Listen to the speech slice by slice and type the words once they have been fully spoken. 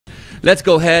Let's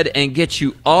go ahead and get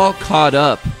you all caught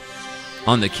up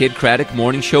on the Kid Craddock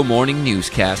Morning Show Morning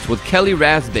Newscast with Kelly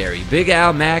Raspberry, Big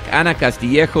Al Mack, Ana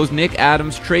Castillejos, Nick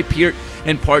Adams, Trey Peart,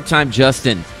 and part-time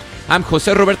Justin. I'm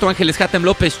Jose Roberto Angeles Hatem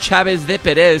Lopez Chavez de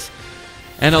Perez,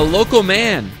 and a local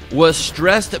man was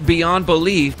stressed beyond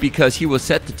belief because he was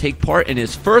set to take part in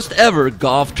his first ever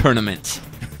golf tournament.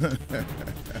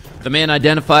 The man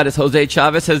identified as Jose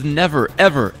Chavez has never,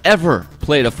 ever, ever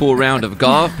played a full round of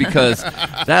golf because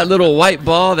that little white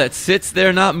ball that sits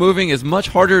there not moving is much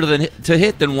harder to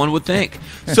hit than one would think.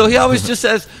 So he always just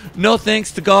says no thanks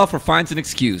to golf or finds an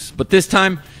excuse. But this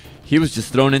time, he was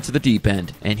just thrown into the deep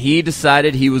end, and he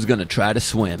decided he was going to try to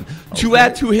swim. Okay. To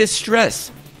add to his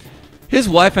stress, his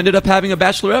wife ended up having a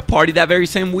bachelorette party that very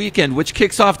same weekend, which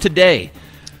kicks off today.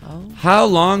 Oh. How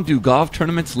long do golf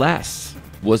tournaments last?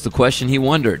 Was the question he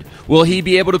wondered. Will he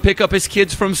be able to pick up his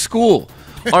kids from school?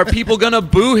 Are people going to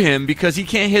boo him because he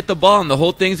can't hit the ball and the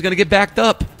whole thing's going to get backed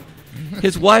up?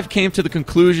 His wife came to the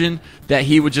conclusion that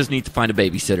he would just need to find a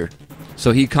babysitter.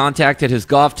 So he contacted his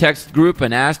golf text group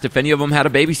and asked if any of them had a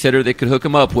babysitter they could hook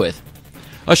him up with.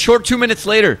 A short 2 minutes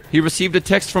later, he received a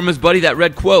text from his buddy that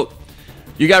read, quote,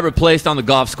 "You got replaced on the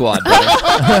golf squad, buddy."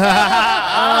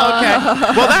 Oh,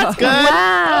 okay. Well, that's good.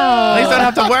 Wow. At least I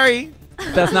don't have to worry.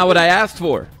 That's not what I asked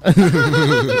for.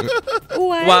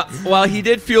 What? While he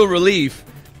did feel relief,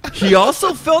 he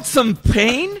also felt some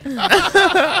pain,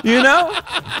 you know?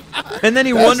 And then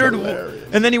he wondered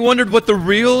what the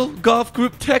real golf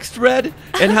group text read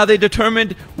and how they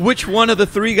determined which one of the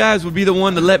three guys would be the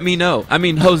one to let me know. I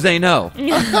mean, Jose know.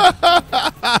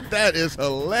 That is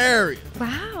hilarious.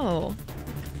 Wow.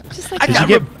 Just like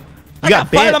You got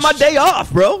fired on my day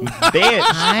off, bro. Bitch.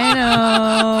 I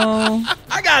know.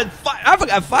 I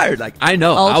got fired. Like, I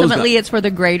know. Ultimately, it's for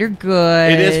the greater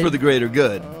good. It is for the greater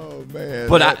good. Oh, man.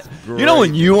 But you know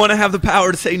when you want to have the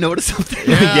power to say no to something?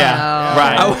 Yeah.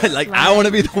 Right. I want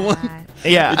to be the one.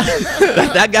 Yeah.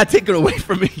 that got taken away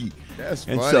from me. That's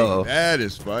And funny. so- That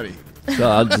is funny. So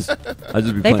I'll just be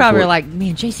They playing probably for were it. like,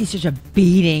 man, JC's such a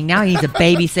beating. Now he needs a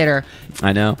babysitter.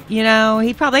 I know. You know,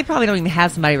 they probably don't even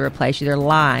have somebody to replace you. They're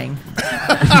lying.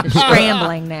 They're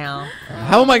scrambling now.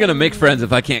 How am I going to make friends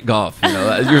if I can't golf? You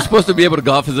know, you're supposed to be able to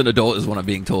golf as an adult, is what I'm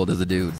being told as a dude.